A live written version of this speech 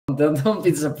don't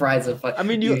be surprised if I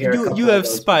mean, you hear a couple you of have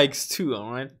those. spikes too,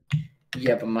 alright?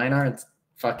 Yeah, but mine aren't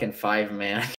fucking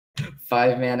 5-man.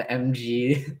 5-man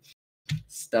MG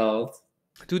stealth.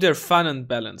 Dude, they're fun and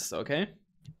balanced, okay?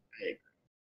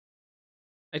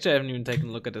 Actually, I haven't even taken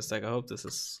a look at this deck. I hope this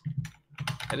is...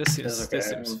 Yeah, this seems, Okay. this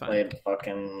seems fine.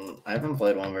 I haven't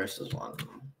played 1 versus 1.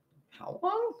 How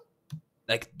long?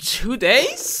 Like 2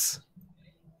 days?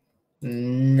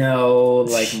 No,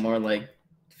 like more like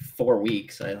 4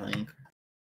 weeks, I think.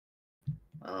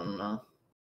 I don't know.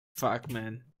 Fuck,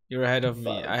 man. You're ahead of me.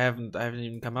 Fuck. I haven't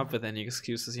even come up with any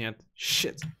excuses yet.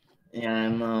 Shit. Yeah, I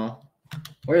know.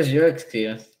 Where's your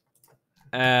excuse?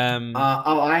 Oh,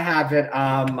 I have it.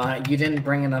 You didn't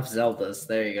bring enough Zeldas.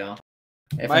 There you go.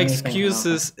 If my anything,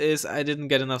 excuses is I didn't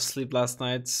get enough sleep last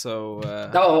night, so...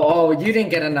 Oh, you didn't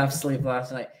get enough sleep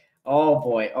last night. Oh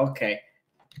boy, okay.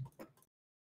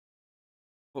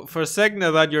 For a second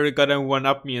I thought you were gonna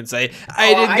one-up me and say,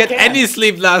 I didn't get any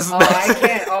sleep last night. I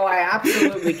can't. Oh, I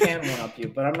absolutely can one-up you,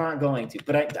 but I'm not going to.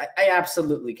 But I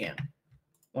absolutely can.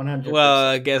 100%.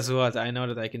 Well, guess what? I know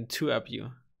that I can 2-up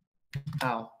you.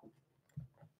 How?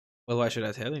 Well, why should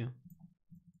I tell you?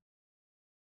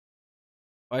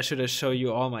 Why should I show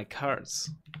you all my cards?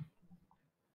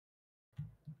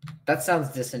 That sounds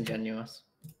disingenuous.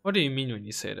 What do you mean when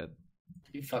you say that?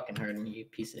 You fucking heard me, you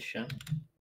piece of shit.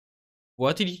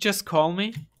 What did you just call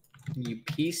me? You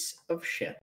piece of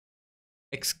shit.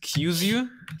 Excuse you?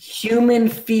 Human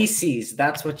feces.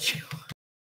 That's what you.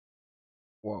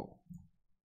 Whoa.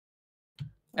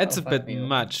 That's a bit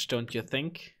much, don't you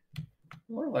think?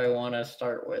 What do I want to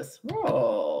start with?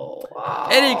 Whoa.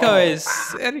 Ericois!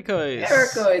 Ericois!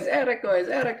 Ericois, Ericois,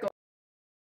 Ericois.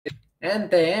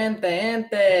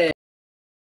 Ente.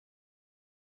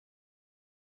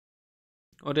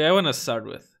 What do I want to start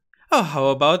with? Oh, how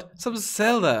about some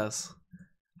Zeldas?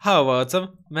 How about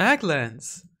some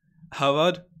Maglands? How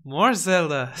about more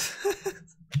Zeldas?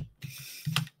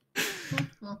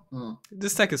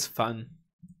 This deck is fun.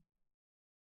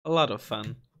 A lot of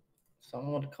fun.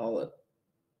 Someone would call it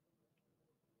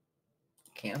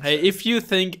cancer. Hey, if you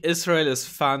think Israel is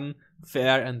fun,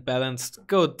 fair, and balanced,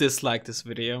 go dislike this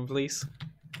video, please.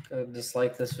 Go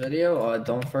dislike this video.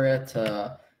 Don't forget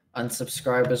to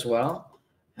unsubscribe as well.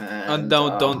 And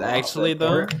don't actually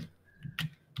though.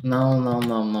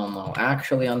 No.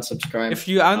 Actually unsubscribe. If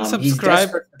you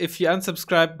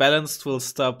unsubscribe, Balanced will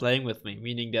stop playing with me,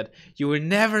 meaning that you will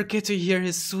never get to hear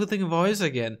his soothing voice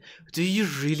again. Do you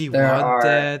really want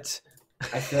that?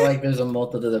 I feel like there's a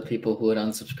multitude of people who would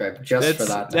unsubscribe just for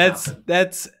that.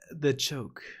 That's the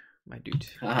joke, my dude.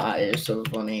 You're so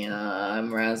funny.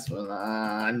 I'm Razzmann.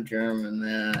 I'm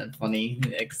German. Funny.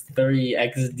 X3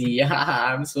 XD.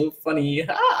 I'm so funny.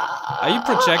 Are you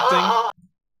projecting?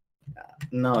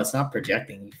 No, it's not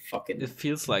projecting. You fucking. It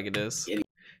feels like it is. Idiot.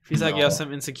 Feels like you have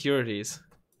some insecurities.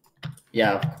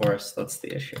 Yeah, of course. That's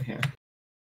the issue here.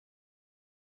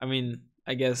 I mean,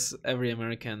 I guess every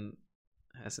American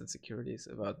has insecurities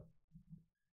about,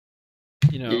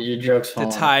 you know, your jokes the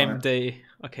time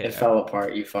apart. It fell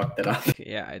apart. You fucked it up. Okay,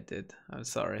 yeah, I did. I'm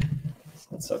sorry.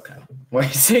 That's okay. Why are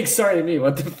you saying sorry to me?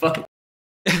 What the fuck?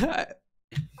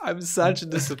 I'm such a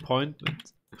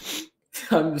disappointment.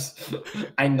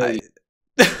 I know.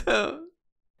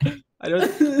 I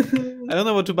don't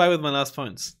know what to buy with my last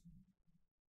points.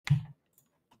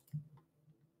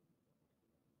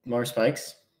 More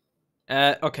spikes?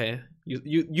 Okay.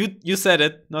 You said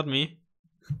it, not me.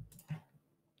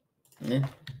 Yeah.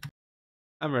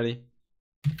 I'm ready.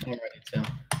 I'm ready too.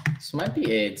 This might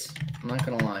be AIDS. I'm not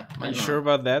gonna lie. Are you sure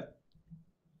about that?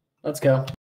 Let's go.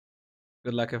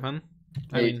 Good luck, have fun.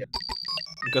 I mean,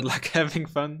 good luck having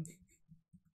fun.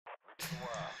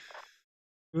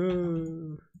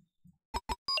 Ooh.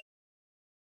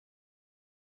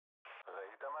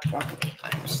 Fuck me,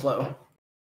 I'm slow.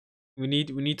 We need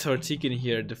Tortikin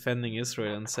here defending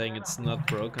Israel and saying it's not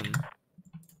broken.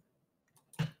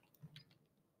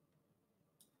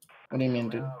 What do you mean,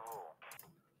 dude?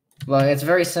 Well, it's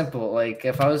very simple. Like,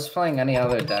 if I was playing any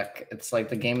other deck, it's like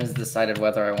the game has decided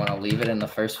whether I want to leave it in the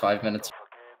first 5 minutes.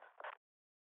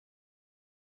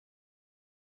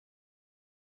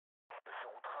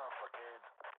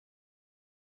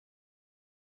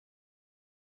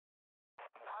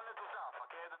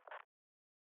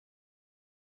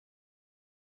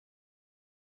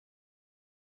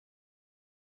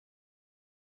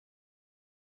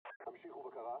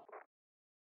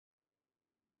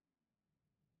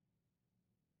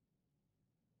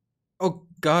 Oh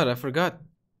god, I forgot.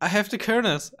 I have the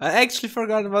Kernas. I actually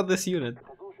forgot about this unit.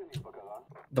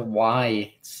 The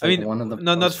why? I mean, one of the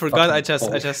not forgot. I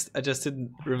just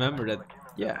didn't remember that.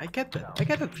 Yeah, I get that. I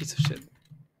get that piece of shit.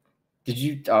 Did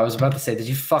you? I was about to say, did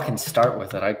you fucking start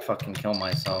with it? I'd fucking kill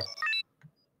myself.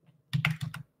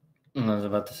 I was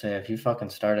about to say, if you fucking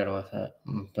started with it,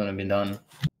 I'm gonna be done.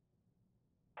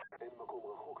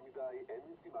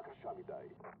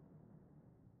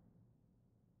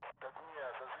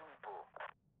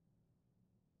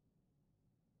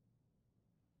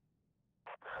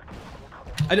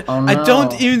 I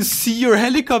don't even see your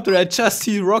helicopter. I just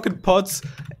see rocket pods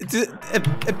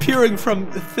appearing from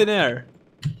thin air.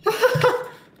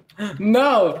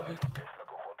 No!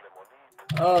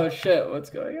 Oh shit, what's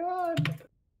going on?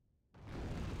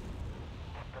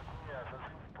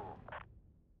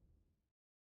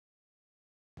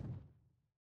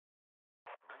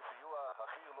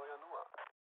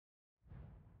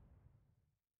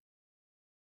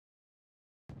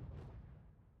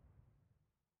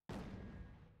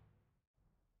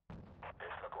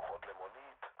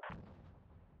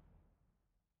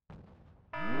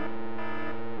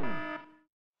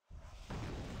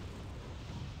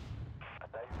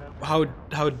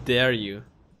 How dare you?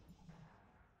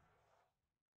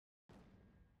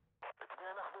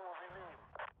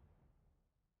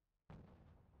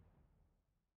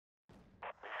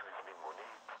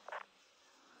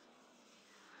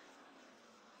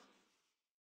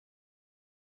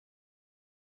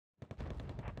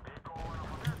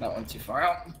 That went too far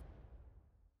out.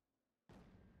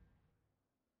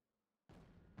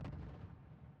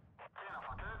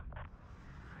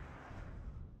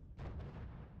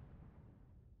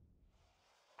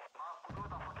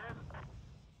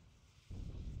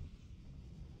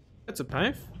 That's a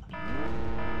pipe.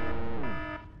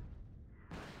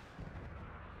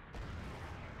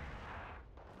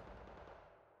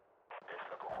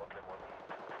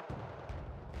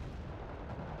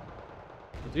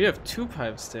 Do you have 2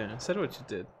 pipes there? Is that what you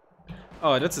did?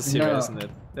 Oh, that's a Syria, isn't it?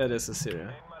 That is a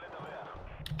Syria.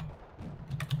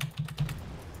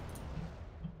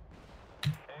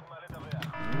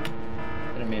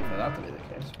 Didn't mean for that to be the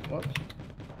case. Whoops.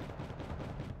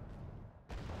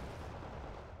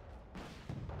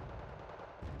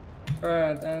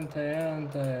 Right,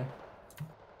 ante.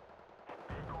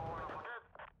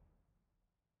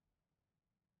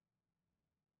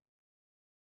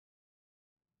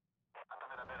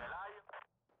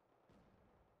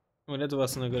 Well, that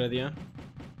wasn't a good idea.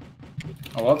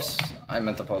 Oh, whoops. I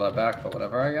meant to pull that back, but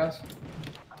whatever, I guess.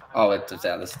 Oh, it does.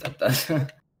 Yeah, this step does.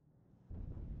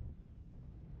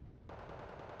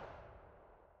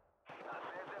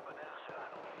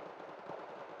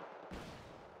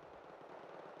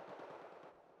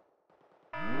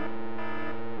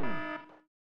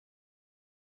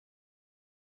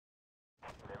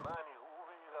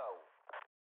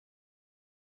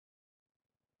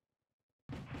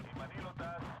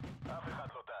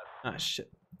 Ah, shit.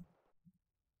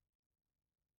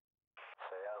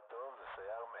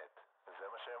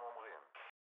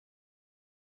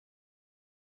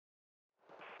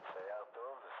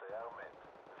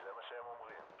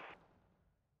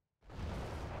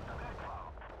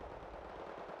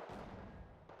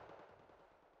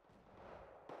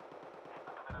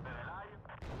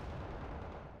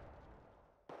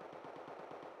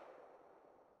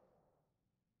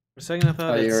 For a second I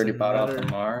thought you it's already bought out another...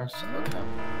 the Mars? Okay.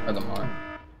 Or the Mars.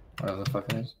 Whatever the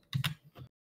fuck it is.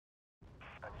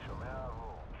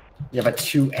 You have a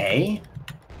 2A?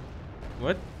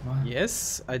 What?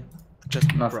 Yes, I just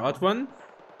brought one.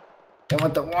 You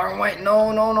went the wrong way.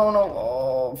 No.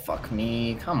 Oh, fuck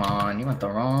me. Come on. You went the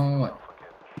wrong way.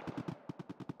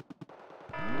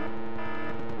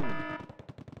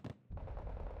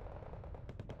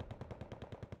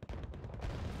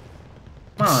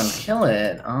 Come on, kill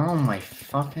it. Oh my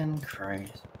fucking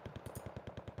Christ.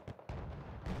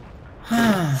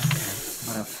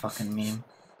 What a fucking meme.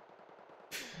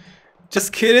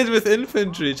 Just kill it with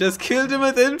infantry. Just kill them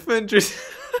with infantry.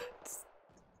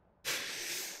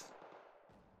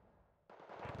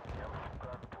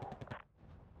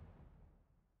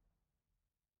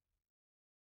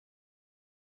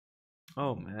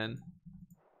 Oh man.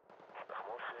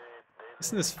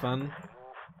 Isn't this fun?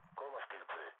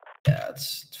 Yeah,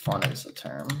 it's fun as a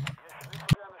term.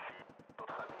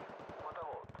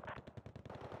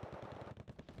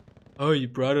 Oh, you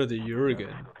brought out the Jurgen.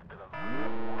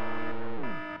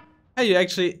 Hey, you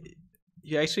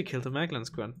actually killed the Maglan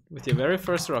squad with your very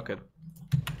first rocket.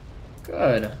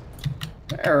 Good.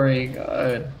 Very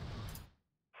good.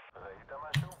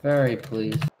 Very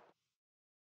pleased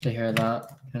to hear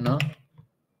that, you know?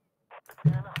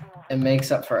 It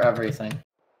makes up for everything.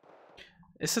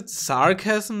 Is it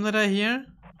sarcasm that I hear?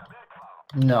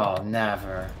 No,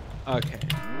 never. Okay.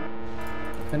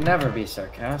 Could never be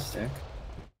sarcastic.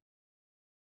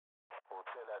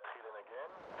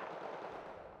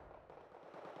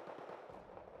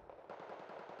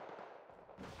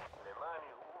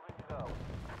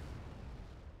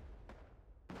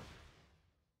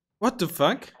 What the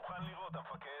fuck?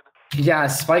 Yeah,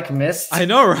 Spike missed. I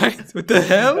know, right? What the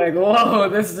hell? Like, whoa,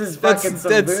 this is fucking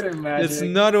some voodoo magic. That's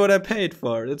not what I paid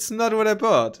for. That's not what I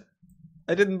bought.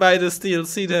 I didn't buy this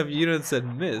DLC to have units that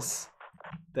miss.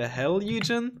 The hell,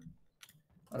 Eugen?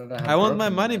 I want my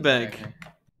money back.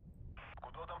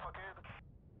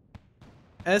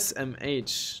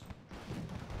 SMH.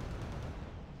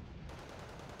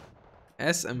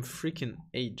 SM freaking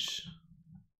H.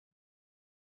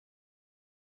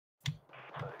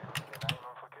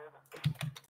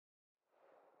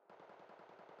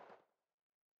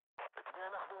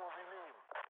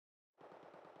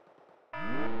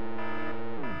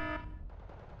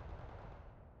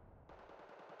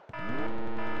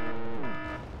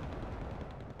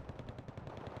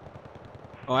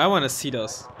 Oh, I want to see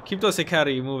those. Keep those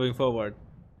Hikari moving forward.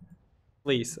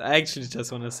 Please, I actually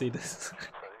just want to see this.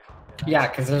 Yeah,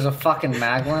 because there's a fucking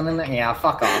Maglin in there. Yeah,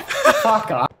 fuck off.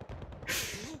 Fuck off.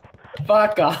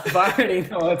 Fuck off. I already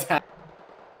know what's happening.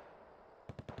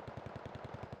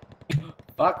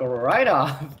 Fuck right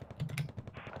off.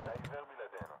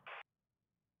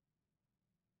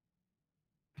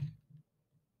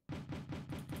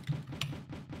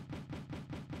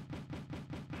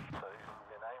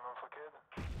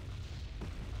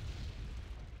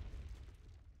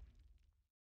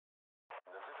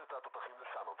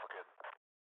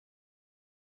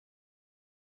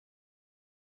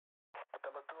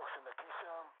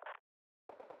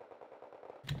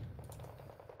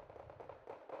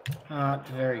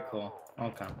 Very cool.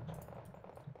 Okay.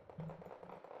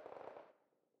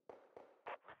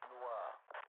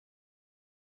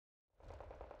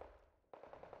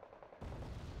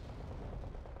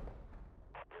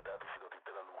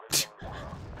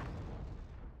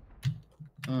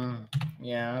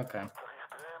 Yeah, okay.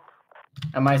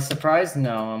 Am I surprised?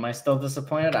 No. Am I still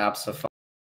disappointed? Absolutely.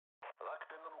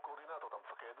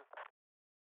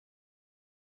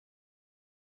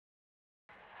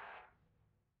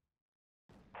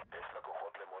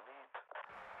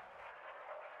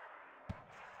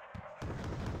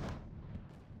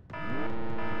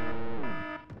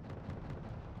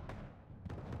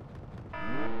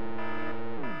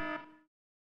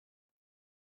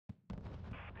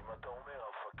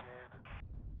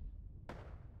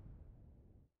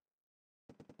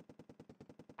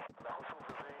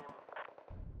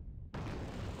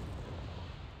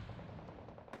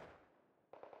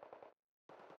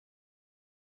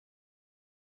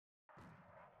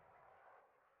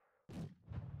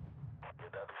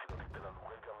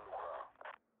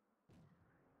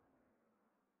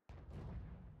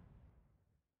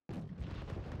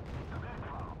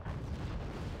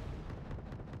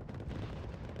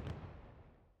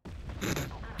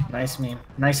 Nice meme.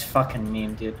 Nice fucking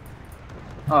meme, dude.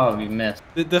 Oh, we missed.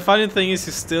 The funny thing is,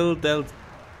 you still dealt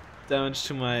damage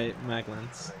to my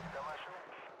Maglans.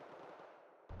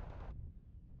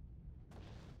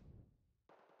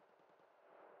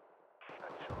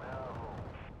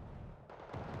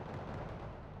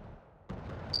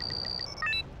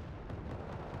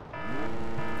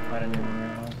 I didn't even realize.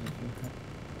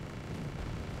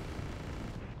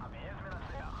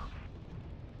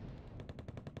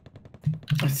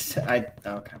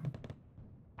 Okay.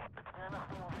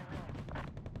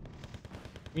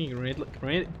 I mean,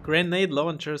 grenade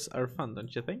launchers are fun,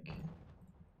 don't you think?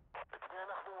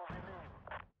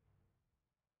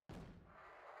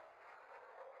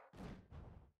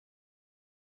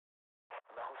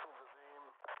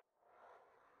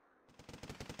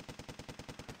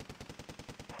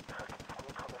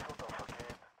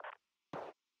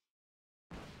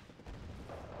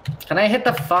 Can I hit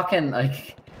the fucking,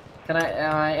 like, am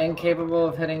I incapable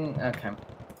of hitting? Okay.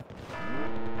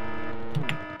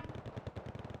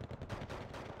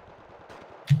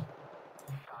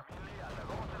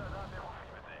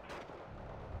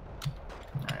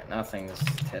 Alright, nothing's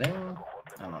hitting.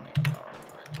 I don't even know.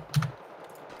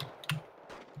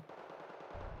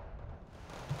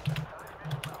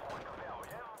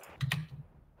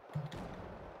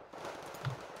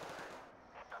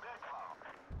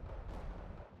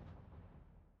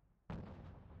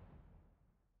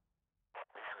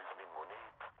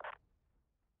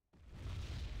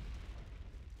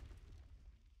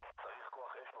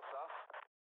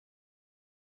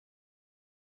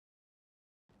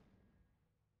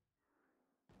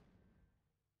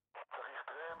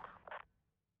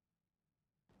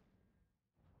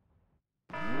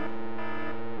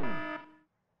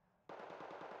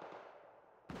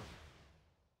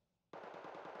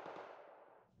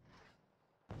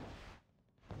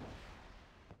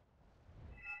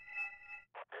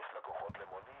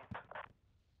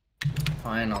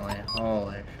 Finally,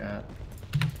 holy shit.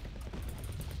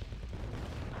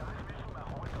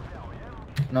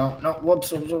 No, no,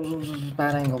 whoops, whoops, whoops, whoops, whoops,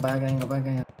 bad angle, bad angle, bad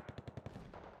angle.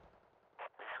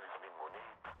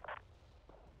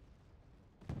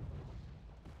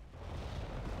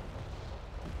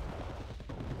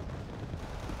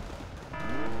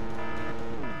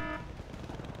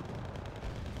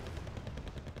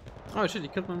 Oh shit, you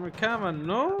killed my Merkava,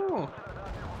 no!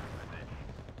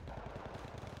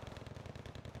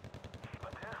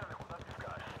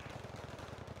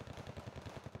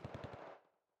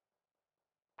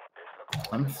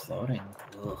 I'm floating.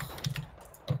 Ugh.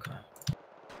 Okay.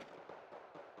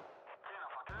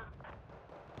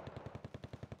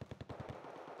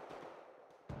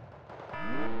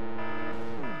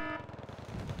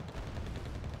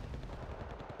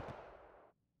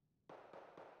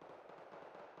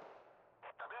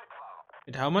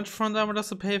 Wait, how much front armor does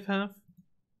the Pave have?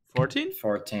 14?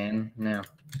 14, yeah.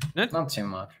 Not too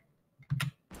much.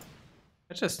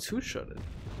 I just two-shot it.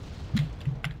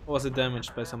 Or was it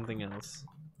damaged by something else?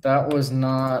 That was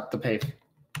not the pave.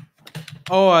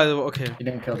 Oh, okay. You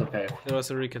didn't kill the pave. There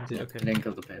was a recon. Yep, Okay. you didn't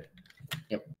kill the pave.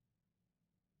 Yep.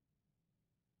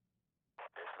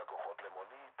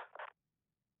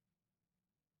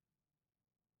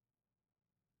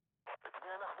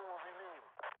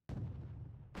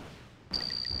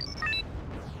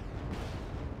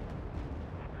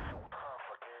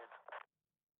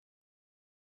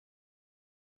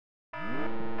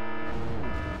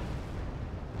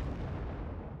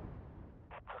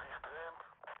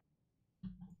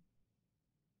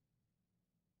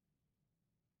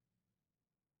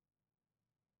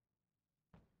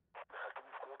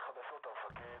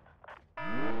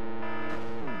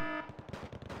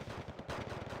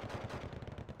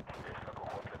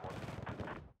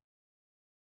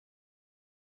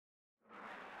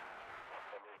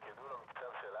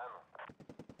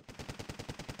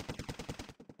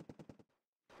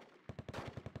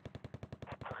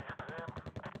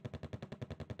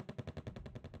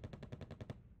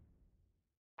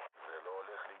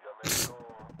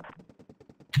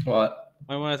 What?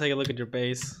 I want to take a look at your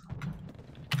base.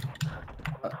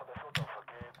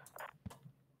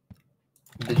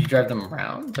 Did you drive them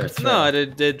around or through? No,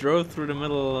 they drove through the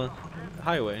middle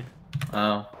highway.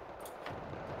 Oh.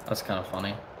 That's kind of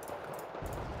funny.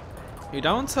 You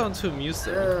don't sound too amused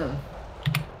there.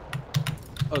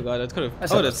 Oh god, that could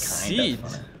have. Oh, that's seed.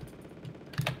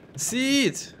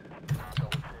 Seed.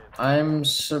 I'm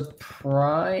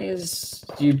surprised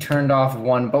you turned off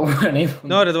one, but weren't able.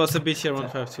 No, that was a BTR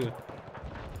 152.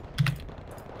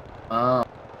 Oh.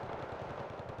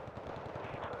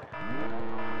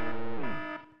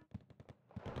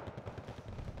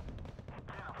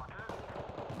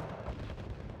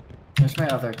 Where's my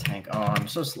other tank? Oh, I'm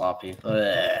so sloppy.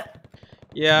 Ugh.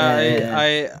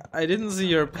 Yeah, I didn't see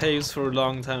your pace for a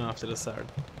long time after the start.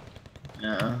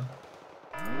 Yeah.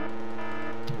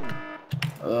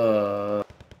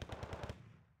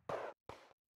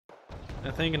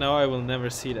 I think now I will never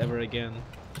see it ever again.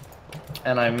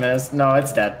 And I missed. No,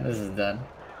 it's dead. This is dead.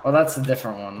 Well, that's a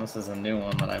different one. This is a new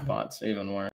one that I bought, so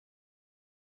even worse.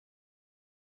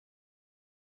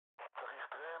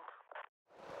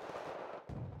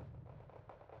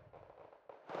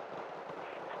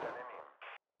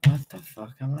 What the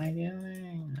fuck am I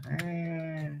doing?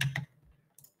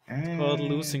 Called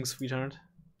losing, sweetheart.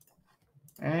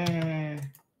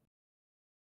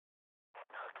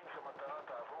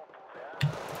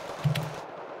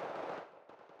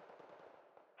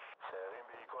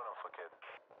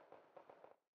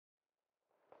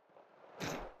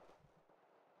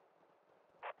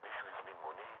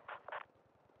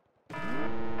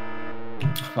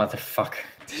 Motherfucker.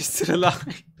 He's still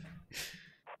alive.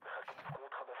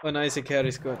 Oh, nice, a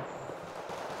carry's good.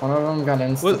 One of them got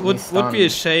instantly Would be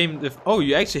ashamed if. Oh,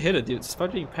 you actually hit it, dude.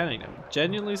 Despite being panicked, I'm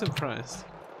genuinely surprised.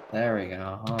 There we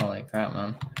go. Holy crap,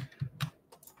 man.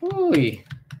 Ooh.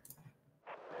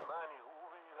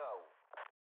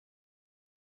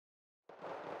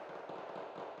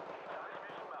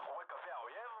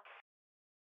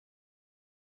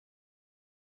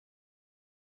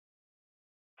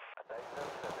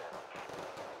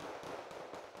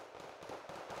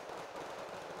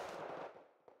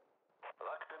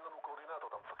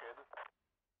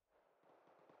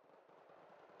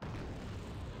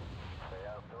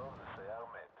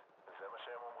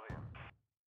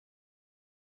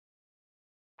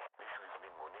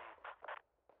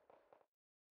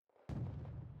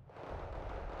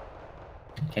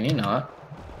 Can you not?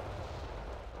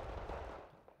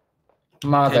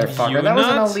 Motherfucker, that was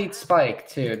an elite spike,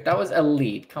 too. That was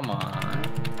elite. Come on.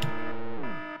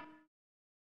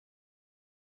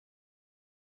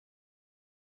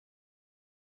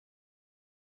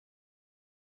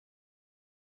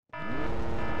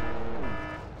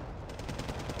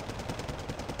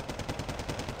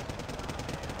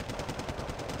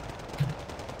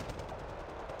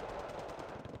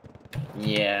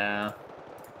 Yeah.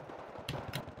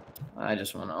 I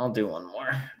just want to. I'll do one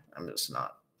more. I'm just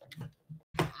not.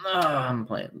 I'm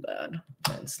playing bad.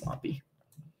 Playing sloppy.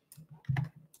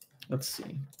 Let's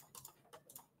see.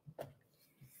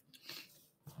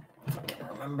 I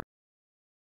can't remember.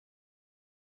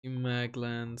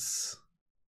 Maglands.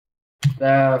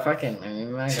 Fucking. I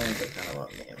mean, Maglands are kind of what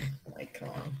game. Like, come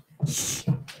on.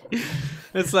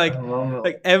 It's like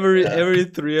every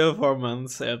 3 or 4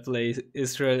 months I play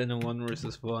Israel in a 1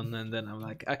 versus 1, and then I'm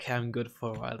like, okay, I'm good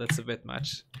for a while. That's a bit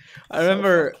much. I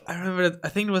remember that, I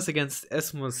think it was against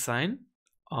Esmo Sign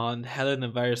on Hell in a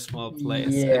very small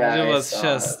place. Yeah, and it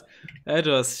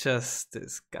was just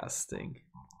disgusting.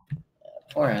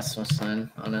 Poor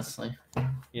Razzmann, honestly.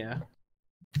 Yeah.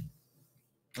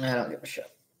 I don't give a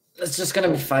shit. It's just gonna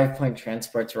be 5-point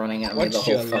transports running at me the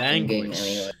whole fucking game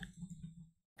anyway.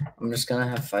 I'm just gonna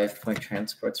have 5-point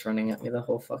transports running at me the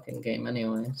whole fucking game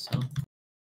anyway, so.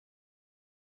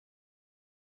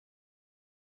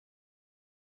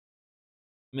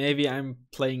 Maybe I'm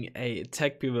playing a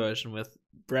Tech version with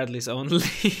Bradley's only.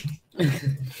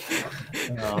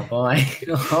 Oh boy.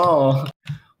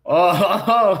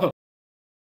 Oh.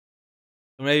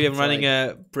 Maybe I'm running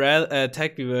a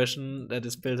Tech version that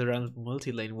is built around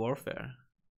multi-lane warfare.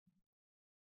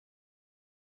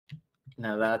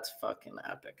 Now that's fucking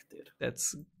epic, dude.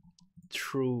 That's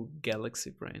true galaxy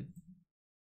brain.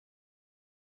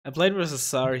 I played with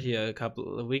Azar here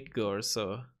a week ago or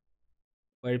so,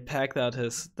 where he packed out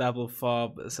his double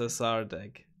fob Cesar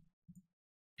deck.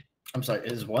 I'm sorry,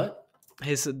 is what?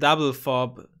 His double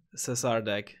fob Cesar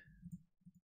deck.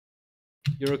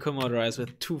 Yuriko motorized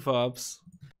with 2 fobs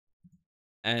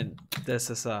and the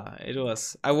Cesar.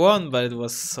 I won, but it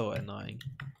was so annoying.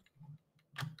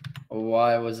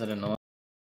 Why was it annoying?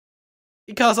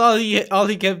 Because all he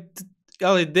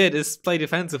did is play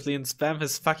defensively and spam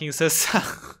his fucking Cesar.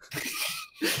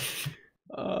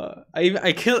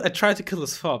 I tried to kill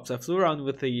his fobs. I flew around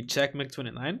with the Jack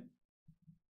MiG-29,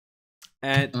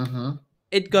 and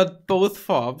it got both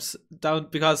fobs down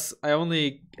because I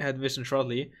only had vision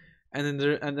shortly, and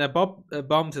then I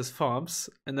bombed his fobs,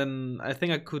 and then I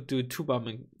think I could do 2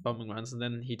 bombing runs, and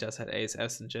then he just had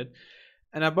ASS and shit,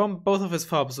 and I bombed both of his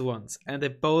fobs once, and they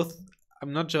both,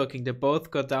 I'm not joking, they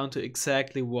both got down to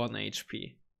exactly 1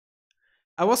 HP.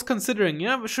 I was considering,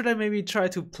 should I maybe try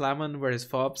to plummet where his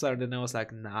fobs are? And then I was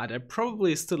like, nah, they're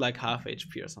probably still like half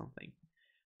HP or something.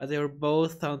 But they were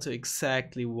both down to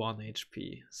exactly 1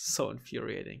 HP. So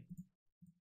infuriating.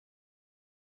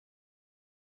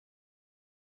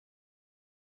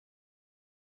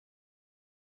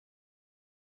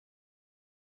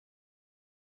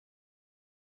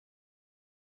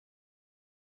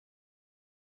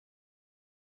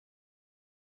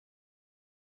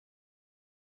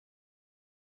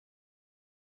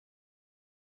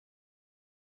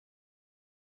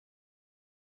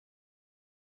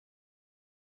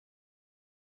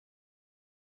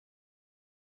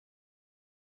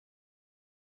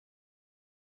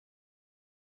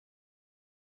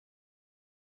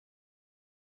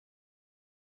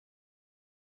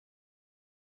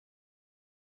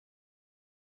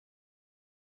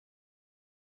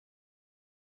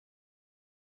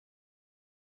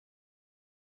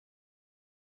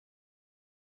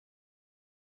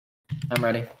 I'm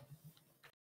ready.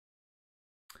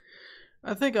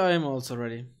 I think I am also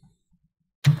ready.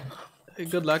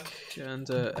 Good luck and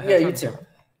yeah, you too.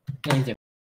 Yeah, you too.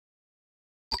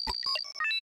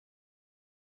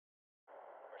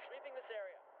 We're sweeping this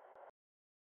area.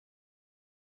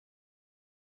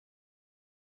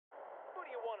 Who do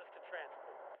you want us to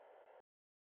transport?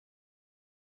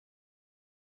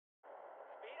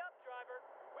 Speed up, driver.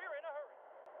 We're in a hurry.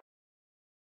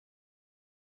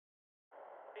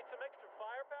 Need some extra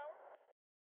firepower?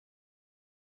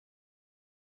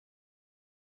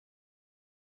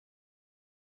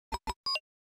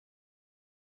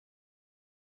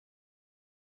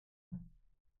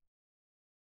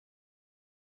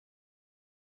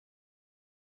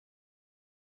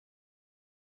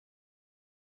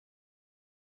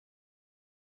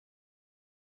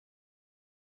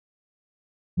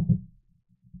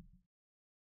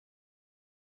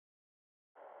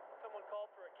 Someone called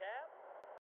for a cab?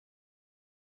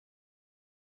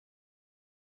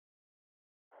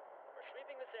 We're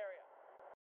sweeping this area.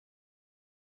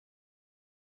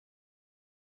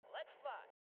 Let's fly.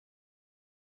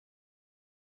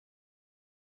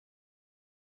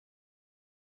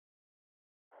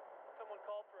 Someone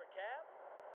called for a cab?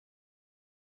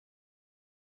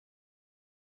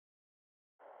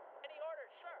 Any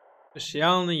orders, sir?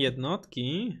 Specjalne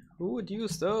jednotki? Who would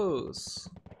use those?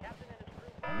 The captain and his crew.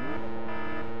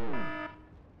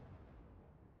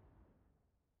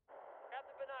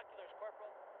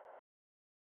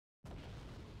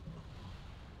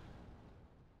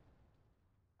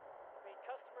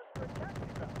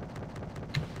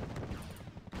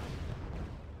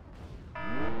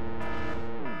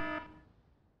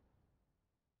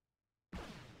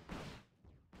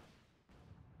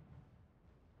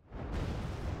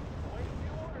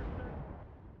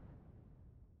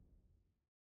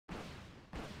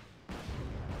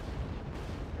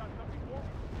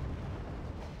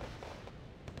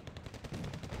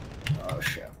 Oh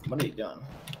shit! What are you doing?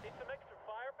 Need some extra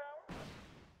firepower?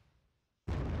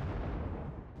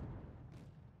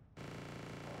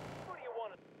 Who do you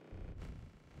want to...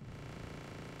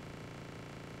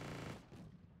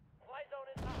 Fly zone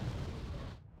is hot.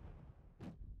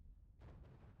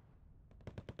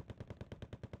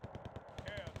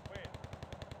 Yeah, win.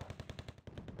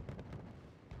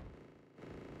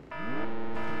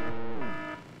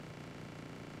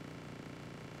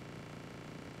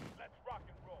 Let's rock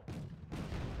and roll.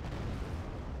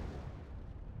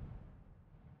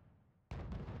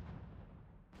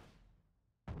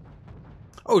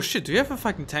 Oh shit, do you have a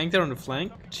fucking tank there on the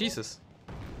flank? Jesus.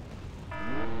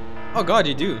 Oh god,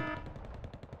 you do.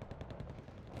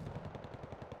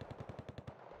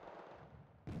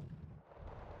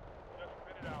 Just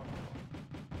spit it out.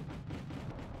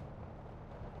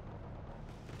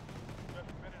 Just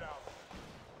spit it out.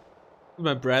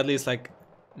 My Bradley is like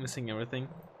missing everything.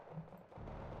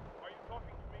 Are you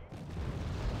talking to me?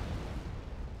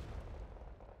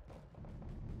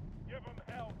 Give him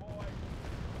hell, boy.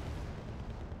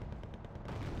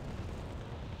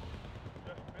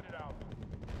 Just spit it out.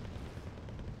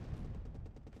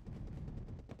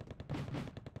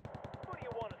 Who do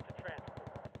you want us to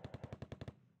transport?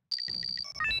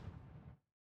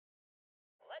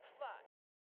 Let's fly.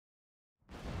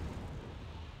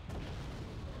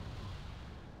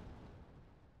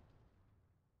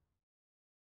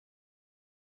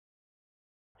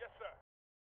 Yes, sir.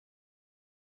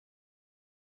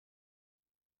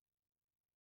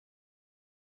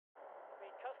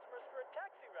 Meet customers for a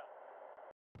taxi ride.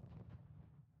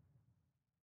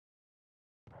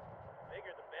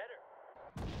 Bigger the better.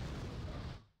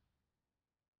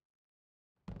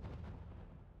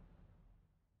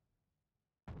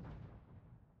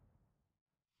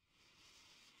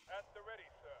 At the ready,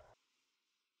 sir.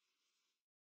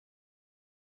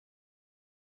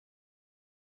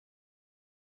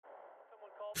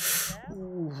 Someone call for a cab?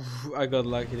 Ooh, I got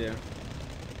lucky there.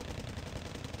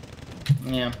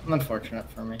 Yeah,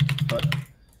 unfortunate for me, but I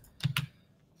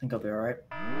think I'll be alright.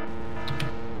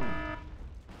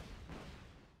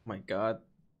 My god.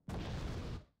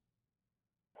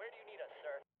 Where do you need us,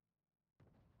 sir?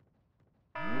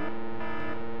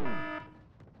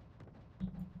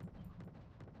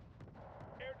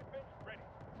 Air defense ready.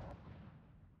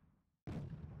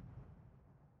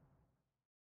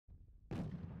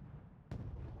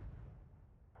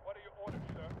 What are your orders,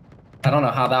 sir? I don't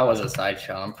know how that was a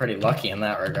sideshow. I'm pretty lucky in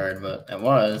that regard, but it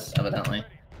was, evidently.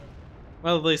 Ready, sir.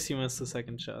 Well, at least you missed the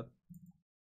second shot.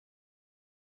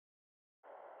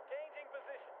 Changing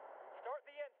position. Start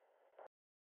the engine.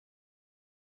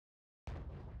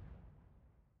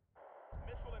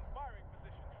 Missile in firing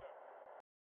position, sir.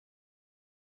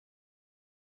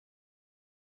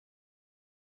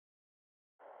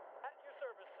 At your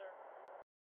service, sir.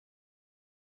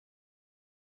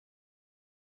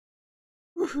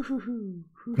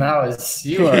 That was,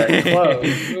 you are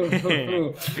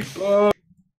close. Whoa.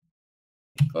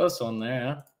 Close one there,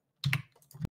 huh?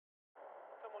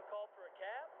 Someone called for a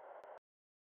cab?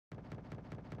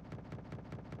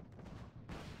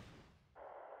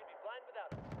 You'd be blind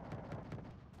without us.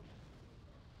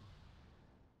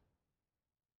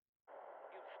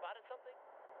 You spotted something?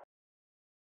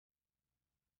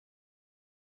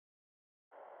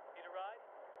 Need a ride?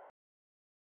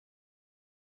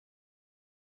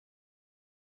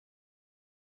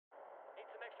 Need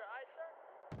some extra eyes, sir?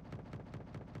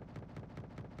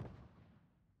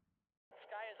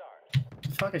 Sky is ours. What the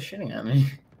fuck is shooting at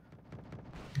me?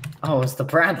 Oh, it's the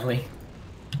Bradley.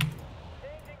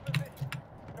 Changing position.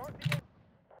 Start the engine.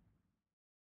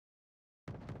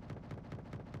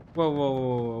 Whoa, whoa,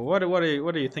 whoa, whoa.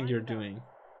 What do you think you're doing?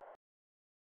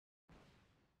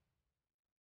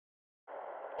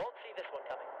 Won't see this one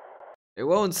coming. It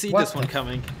won't see What this one the-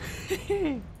 coming.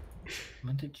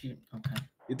 When did you? Okay.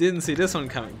 You didn't see this one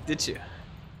coming, did you?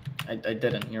 I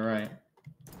didn't, you're right.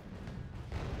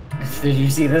 Did you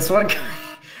see this one?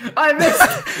 I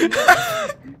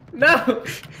missed! No!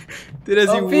 Did I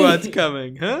see OP. what's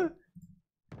coming, huh?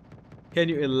 Can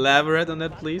you elaborate on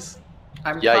that, please?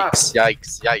 I'm Yikes,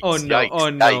 yikes, yikes. Oh no, yikes, oh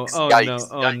no, yikes, oh yikes, no,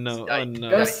 oh yikes, no, oh yikes,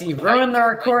 no. Ghosty, ruin the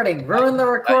recording! Ruin the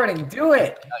recording! Do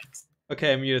it!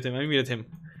 Okay, I muted him,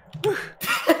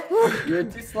 You're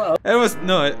too slow. It was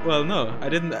no. Well, no, I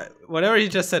didn't. Whatever he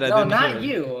just said, I No, didn't not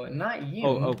hear. you. Not you.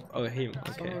 Oh, him.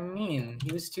 That's Okay. what I mean.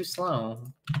 He was too slow.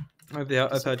 I thought you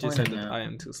said that Disappointing I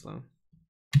am too slow.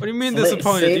 What do you mean Say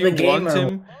disappointed? Do you the game want or-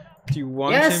 him? Do you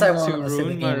want Yes, him I want to him to say the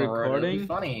ruin my game or it'll be recording?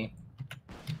 funny.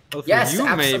 Well, for Yes, you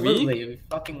absolutely. maybe. It'd be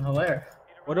fucking hilarious.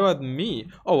 What about me?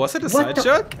 Oh, was it a What side the-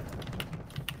 shot?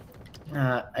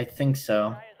 I think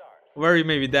so. Where you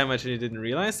maybe damaged and you didn't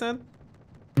realize that?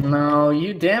 No,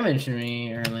 you damaged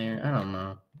me earlier. I don't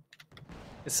know.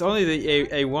 It's only the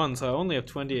A1, so I only have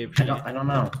 20 AP. I don't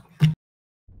know.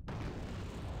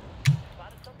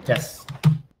 Yes.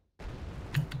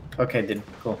 Okay, dude.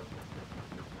 Cool.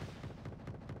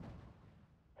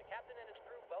 The captain and his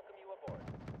crew welcome you aboard.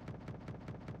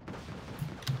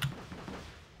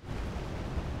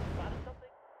 Spotted something?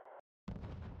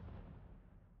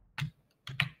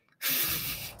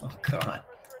 Oh god.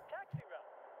 For a taxi run.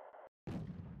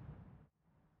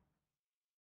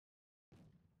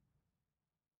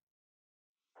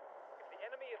 If the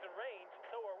enemy is in range,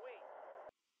 so are we.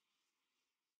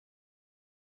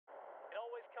 It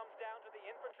always comes down to the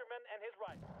infantryman and his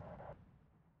rifle.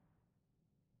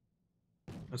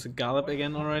 Was it Gallop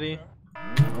again already?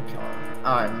 Okay.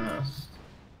 Oh, I missed.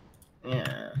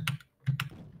 Yeah.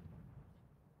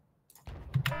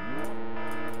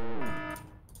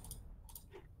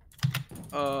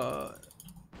 Are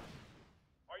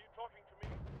you talking to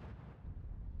me?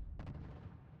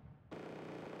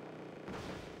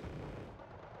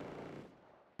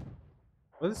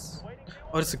 What is?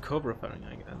 Oh, it's a Cobra firing.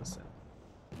 I understand.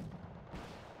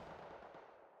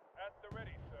 At the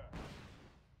ready, sir.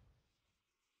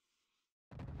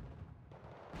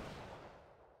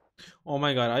 Oh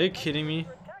my god, are you kidding me?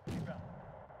 For a taxi run.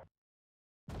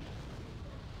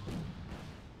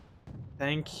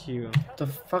 Thank you. What the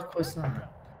fuck was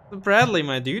that? Bradley,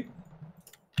 my dude.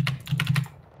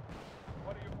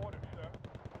 What are your orders,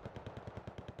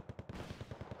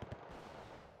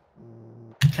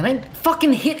 sir? Can I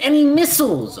fucking hit any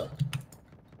missiles?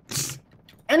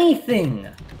 Anything.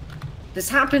 This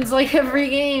happens like every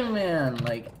game, man.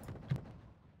 Like.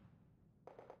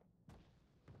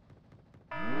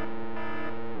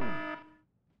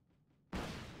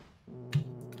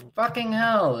 Fucking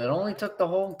hell. It only took the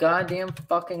whole goddamn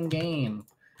fucking game.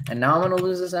 And now I'm gonna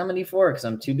lose this M84 because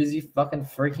I'm too busy fucking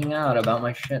freaking out about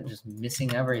my shit just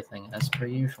missing everything as per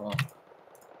usual.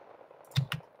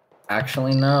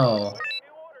 Actually, no. New orders,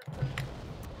 sir.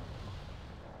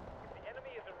 If the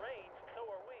enemy is in range, so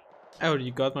are we. Oh,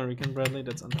 you got my recon, Bradley?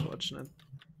 That's unfortunate.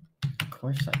 Of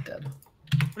course I did.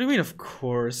 What do you mean, of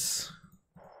course?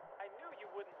 I knew you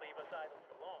wouldn't leave us idle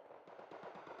for long.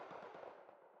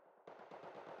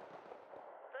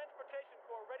 Transportation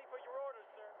Corps ready for your orders,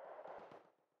 sir.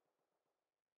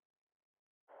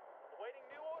 Awaiting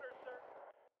new orders, sir.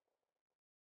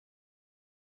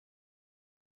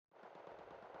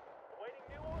 Awaiting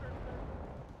new orders, sir.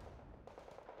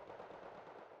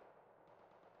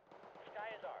 Sky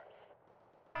is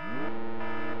ours.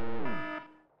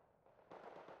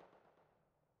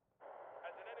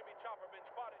 Has an enemy chopper been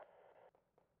spotted?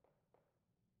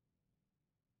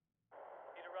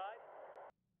 Need a ride?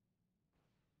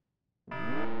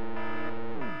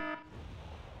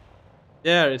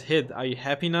 Yeah, it hit. Are you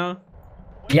happy now?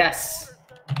 Yes.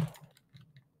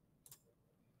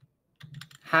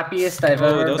 Happiest I've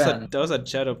Oh, ever been. those are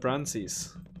Shadow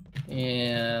Brancies.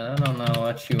 Yeah, I don't know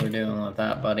what you were doing with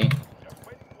that, buddy.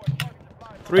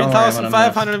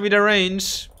 3,500 meter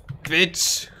range,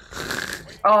 bitch.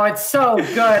 Oh, it's so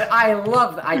good. I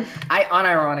love that. I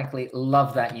unironically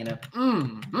love that unit.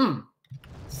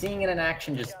 Seeing it in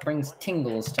action just brings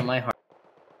tingles to my heart.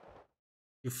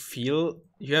 You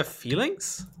have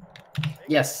feelings?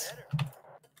 Yes.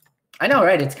 I know,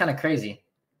 right? It's kind of crazy.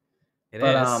 It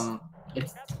But is.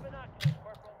 it's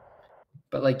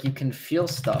but like you can feel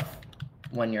stuff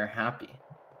when you're happy.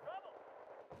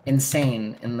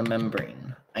 Insane in the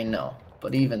membrane. I know,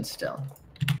 but even still.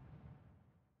 We'll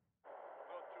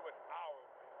do it our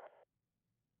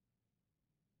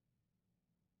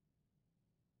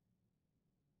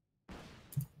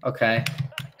way. Okay.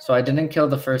 So I didn't kill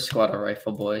the first squad of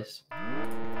rifle boys.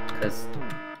 Because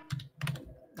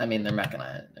I mean they're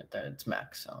mechanized. It's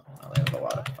mech, so you know, they have a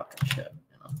lot of fucking shit,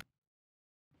 you know.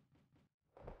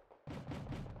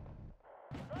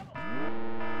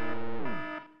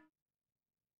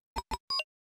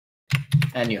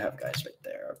 And you have guys right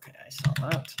there. Okay, I saw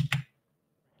that.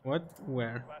 What?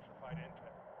 Where? Classified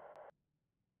intel.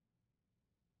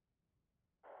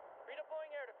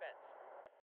 Redeploying air defense.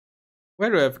 Where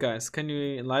do I have guys? Can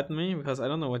you enlighten me? Because I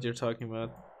don't know what you're talking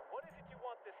about.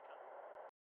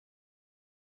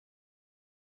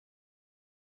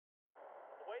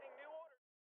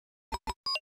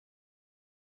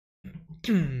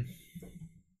 Are you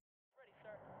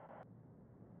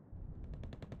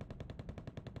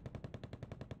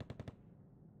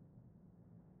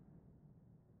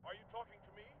talking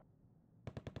to me?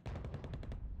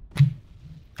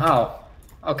 Oh,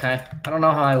 okay. I don't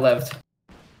know how I lived,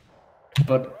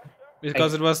 but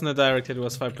Because it wasn't a direct hit, it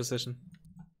was 5 precision.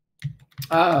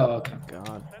 oh, okay.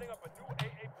 God. Setting up a new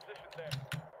AA position there.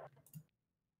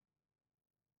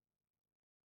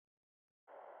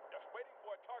 Just waiting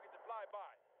for a target to fly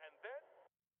by. And then...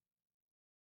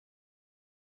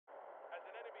 Has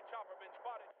an enemy chopper been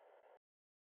spotted?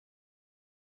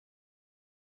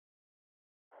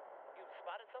 You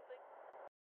spotted something?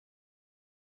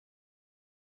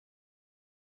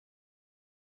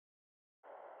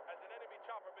 Has an enemy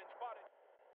chopper been spotted?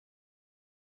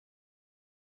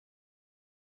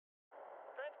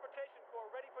 Transportation Corps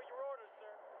ready for your orders,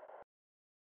 sir.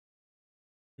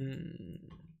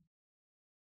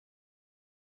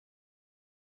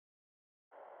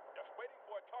 Just waiting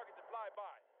for a target to fly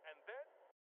by. And then...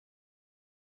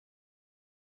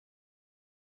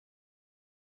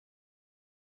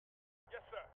 Yes,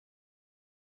 sir.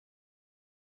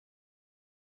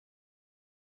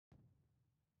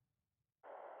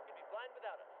 You'd be blind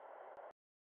without us.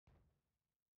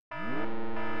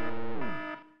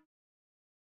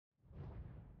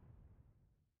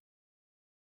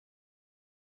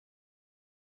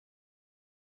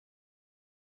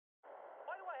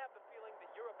 Why do I have the feeling that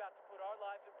you're about to put our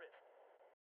lives at risk?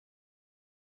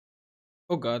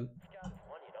 Oh God. Scout is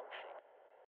one you don't see.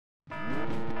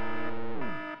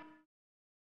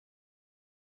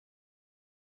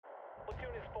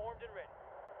 Platoon is formed and ready.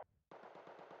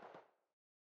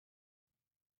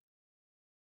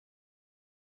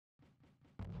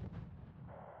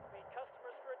 Meet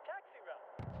customers for a taxi route.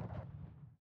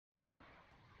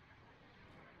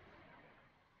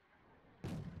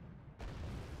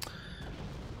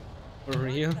 For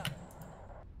real?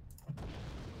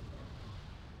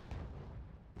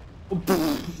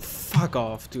 Fuck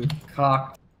off, dude.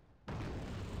 Cocked. Someone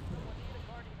need a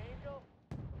guardian angel?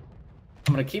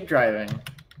 I'm gonna keep driving.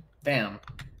 Damn.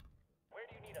 Where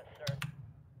do you need us, sir?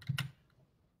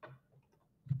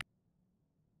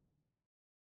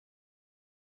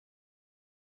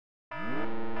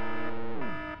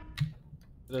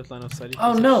 That line of sight.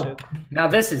 Oh piece of no! shit. Now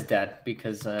this is dead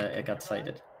because it got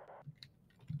sighted.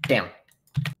 Damn.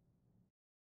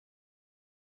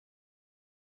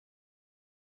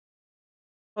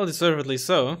 Well, deservedly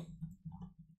so. Unchecked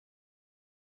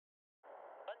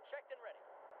and ready.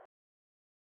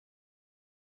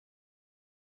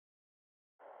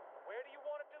 Where do you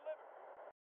want it delivered?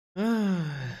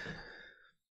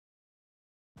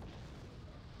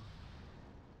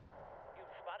 You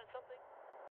spotted something?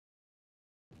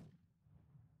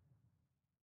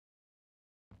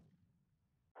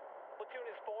 Platoon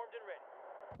is formed and ready.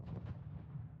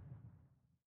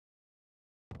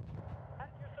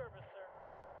 At your service, sir.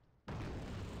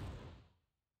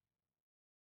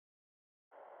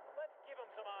 Let's give him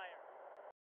some iron.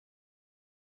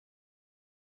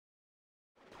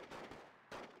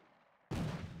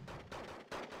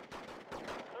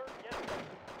 Sir, yes, sir.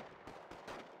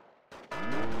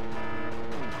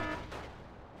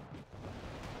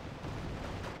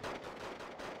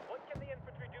 What can the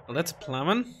infantry do? Well, that's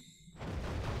Plowman.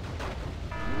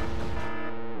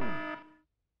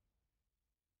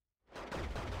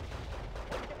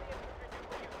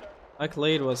 Like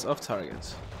Lade was off target.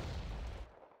 It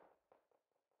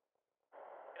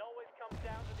always comes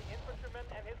down to the infantryman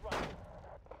and his rifle.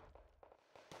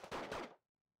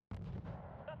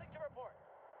 Nothing to report.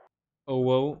 Oh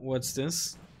whoa, what's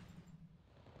this?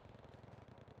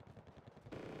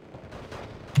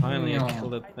 Finally I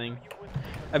killed that thing.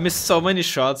 I missed so many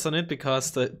shots on it because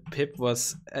the pip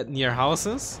was at near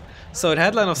houses. So it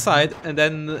had line of sight, and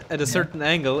then at a certain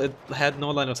angle it had no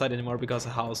line of sight anymore because a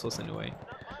house was in the way.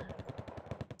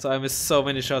 So I missed so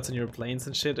many shots on your planes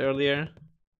and shit earlier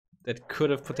that could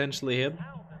have potentially hit.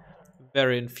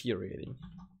 Very infuriating.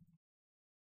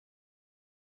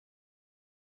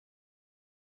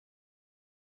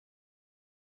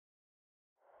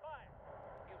 Fire.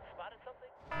 You spotted something?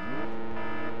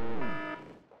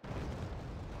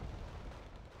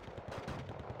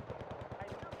 I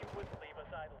knew you wouldn't leave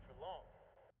us idle for long.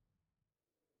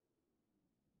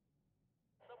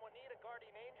 Someone need a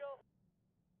guardian angel?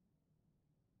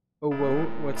 Oh whoa,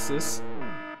 what's this?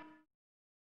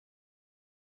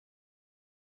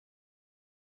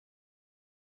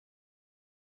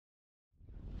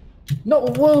 No,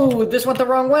 whoa! This went the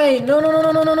wrong way! No, no, no,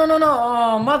 no, no, no, no, no, no!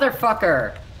 Oh,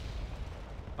 motherfucker!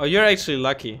 Oh, you're actually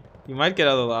lucky. You might get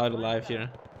out alive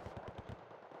here.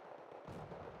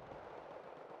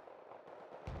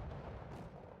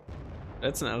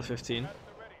 That's an L15.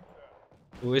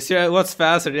 What's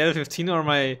faster, the L15 or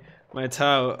my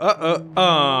Tau?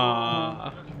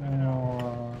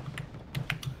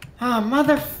 Ah,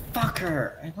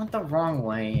 motherfucker! I went the wrong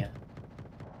way. You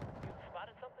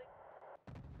spotted something?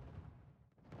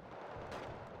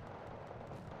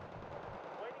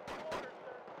 Waiting for orders,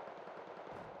 sir.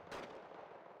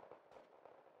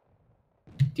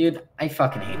 Dude, I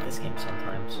fucking hate this game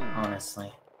sometimes,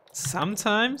 honestly.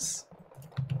 Sometimes?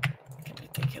 Fucking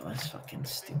ridiculous, fucking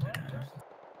stupid.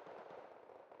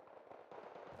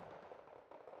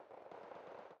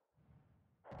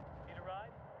 Need a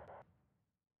ride?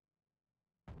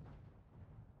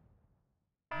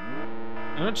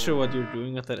 I'm not sure what you're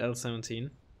doing with that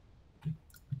L17,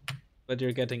 but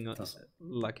you're getting lucky.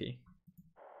 Nothing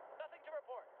to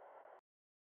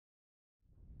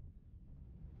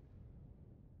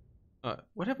report.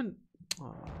 What happened?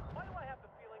 Oh. Why do I have the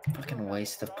feeling? Fucking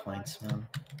waste of points, man.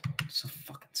 So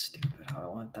fucking stupid how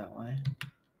it went that way.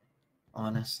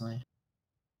 Honestly.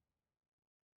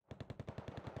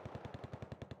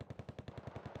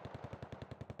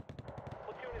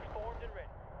 Platoon is formed and ready.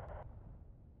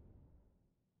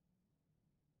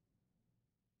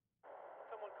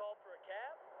 Someone called for a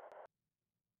cab?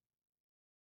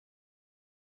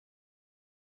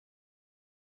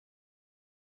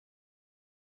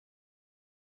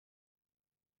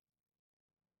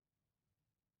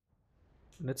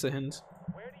 That's a hint.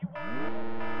 Where do you want to go?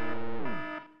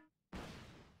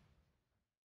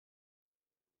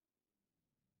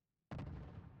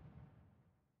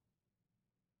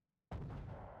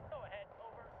 Go ahead,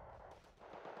 over.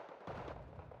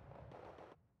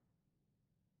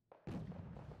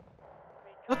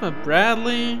 Not my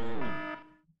Bradley.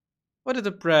 What did the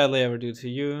Bradley ever do to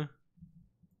you? Need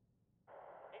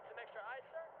some extra eyes,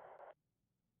 sir?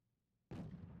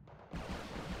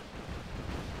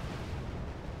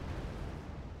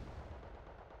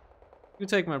 You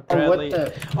take my Oh, what Bradley.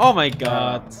 the? Oh my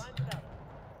god. Lines it out.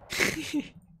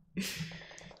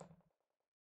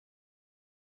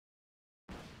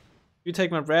 You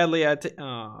take my Bradley, I take.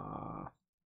 I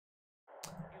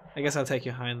guess I'll take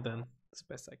your Hind then. That's the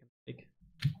best I can take.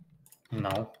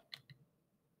 No.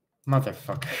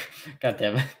 Motherfucker. God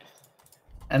damn it.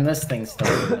 And this thing's still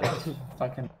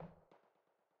fucking.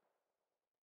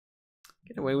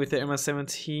 Get away with the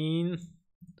MS-17. Are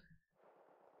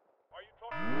you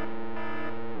talking?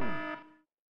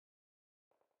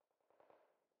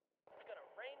 It's gonna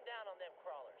rain down on them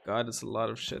crawlers. God, it's a lot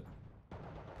of shit.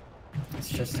 It's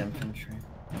just infantry.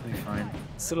 It'll be fine.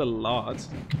 Still a lot.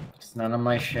 It's none of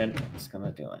my shit. It's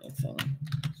gonna do anything.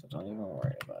 So don't even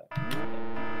worry about it.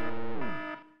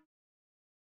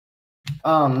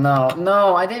 Oh no,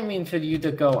 no, I didn't mean for you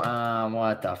to go,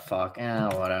 what the fuck?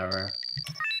 Whatever.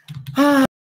 I'm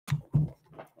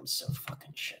so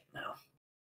fucking shit now.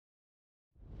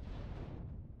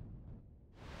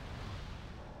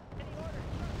 Any orders,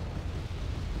 sir?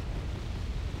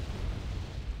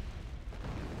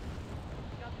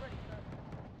 Guns ready, sir.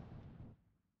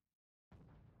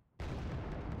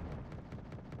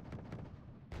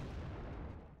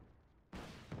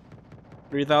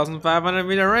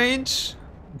 3,500-meter range.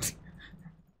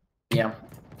 Yeah.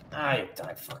 I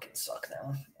fucking suck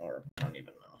now. Or I don't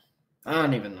even know. I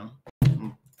don't even know.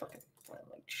 I'm fucking playing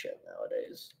like shit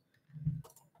nowadays.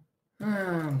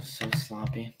 I'm so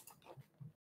sloppy.